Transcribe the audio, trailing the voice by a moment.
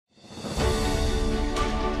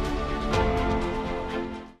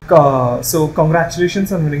So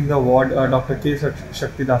congratulations on winning the award, Dr. K.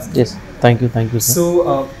 Shakthidasan. Yes, thank you, sir.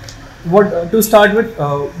 So, to start with,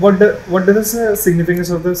 what does the significance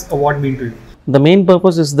of this award mean to you? The main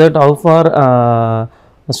purpose is that how far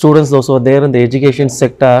students, those who are there in the education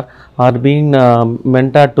sector, are being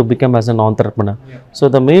mentored to become as an entrepreneur. Yeah. So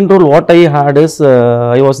the main role what I had is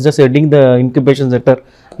I was just heading the incubation center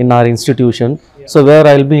in our institution. Yeah. So where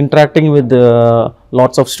I'll be interacting with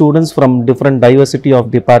lots of students from different diversity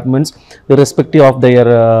of departments, irrespective of their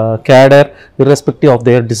cadre, irrespective of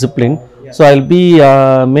their discipline. Yeah. So I'll be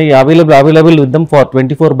available with them for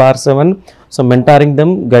 24/7. So mentoring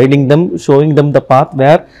them, guiding them, showing them the path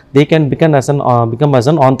where they can become as an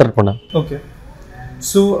entrepreneur. Okay.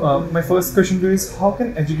 So my first question to you is, how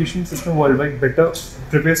can education system worldwide better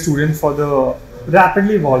prepare students for the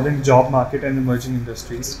rapidly evolving job market and emerging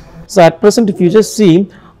industries? So at present, if you just see,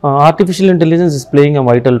 artificial intelligence is playing a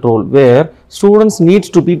vital role where students needs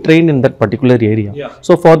to be trained in that particular area. Yeah.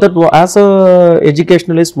 So for that, as a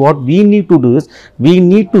educationalist, what we need to do is we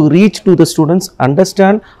need to reach to the students,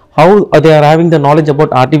 understand how they are having the knowledge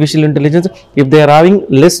about artificial intelligence. If they are having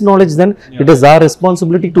less knowledge, then it is our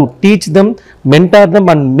responsibility to teach them, mentor them,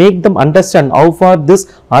 and make them understand how far this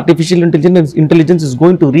artificial intelligence is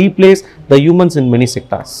going to replace the humans in many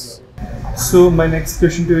sectors. So my next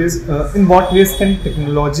question to you is, in what ways can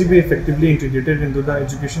technology be effectively integrated into the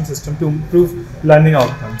education system to improve learning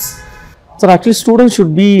outcomes? So actually students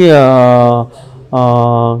should be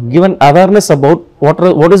given awareness about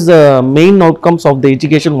what is the main outcomes of the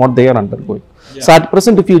education what they are undergoing. Yeah. So at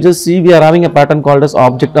present, if you just see, we are having a pattern called as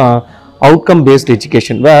outcome based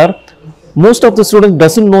education, where most of the students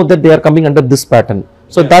doesn't know that they are coming under this pattern.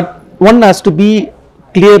 So that one has to be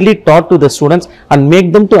clearly taught to the students and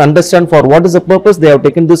make them to understand for what is the purpose they have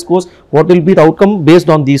taken this course, what will be the outcome based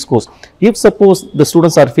on these course. If suppose the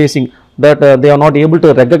students are facing that they are not able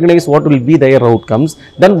to recognize what will be their outcomes,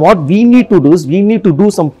 then what we need to do is we need to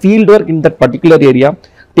do some field work in that particular area,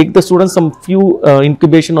 take the students some few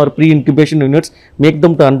incubation or pre-incubation units, make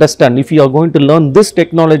them to understand if you are going to learn this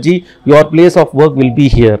technology, your place of work will be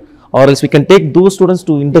here. Or else we can take those students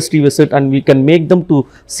to industry visit and we can make them to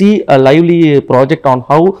see a lively project on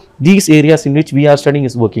how these areas in which we are studying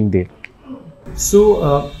is working there.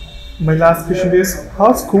 So my last question is,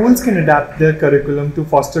 how schools can adapt their curriculum to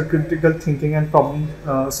foster critical thinking and problem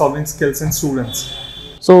solving skills in students?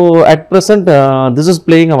 So at present, this is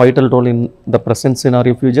playing a vital role in the present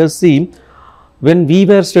scenario. If you just see, when we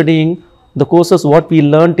were studying the courses what we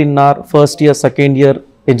learnt in our first year, second year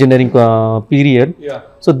engineering period. Yeah.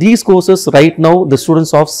 So these courses right now the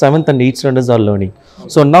students of 7th and 8th standards are learning. Okay.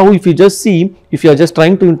 So now if you just see, if you are just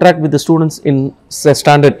trying to interact with the students in say,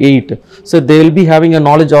 standard 8, so they will be having a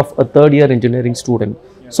knowledge of a 3rd year engineering student.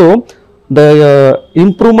 Yeah. So the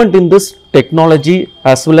improvement in this technology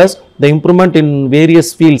as well as the improvement in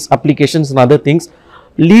various fields, applications and other things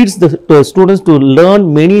leads the students to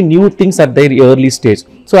learn many new things at their early stage.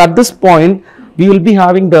 So at this point, we will be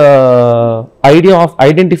having the idea of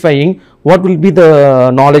identifying what will be the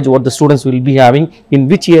knowledge what the students will be having, in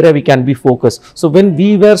which area we can be focused. So when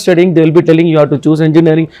we were studying, they will be telling you have to choose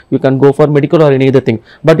engineering, you can go for medical or any other thing.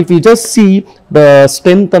 But if you just see the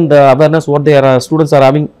strength and the awareness what their students are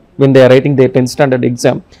having when they are writing their 10th standard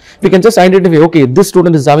exam, we can just identify, okay, this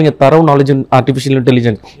student is having a thorough knowledge in artificial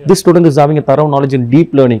intelligence, this student is having a thorough knowledge in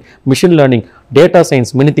deep learning, machine learning, data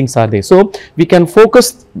science, many things are there. So we can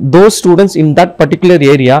focus those students in that particular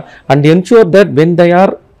area and ensure that when they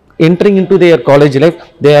are entering into their college life,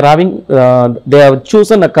 they are having they have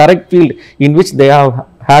chosen a correct field in which they have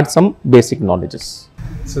had some basic knowledges.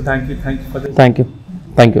 So thank you for this. Thank you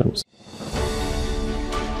very much.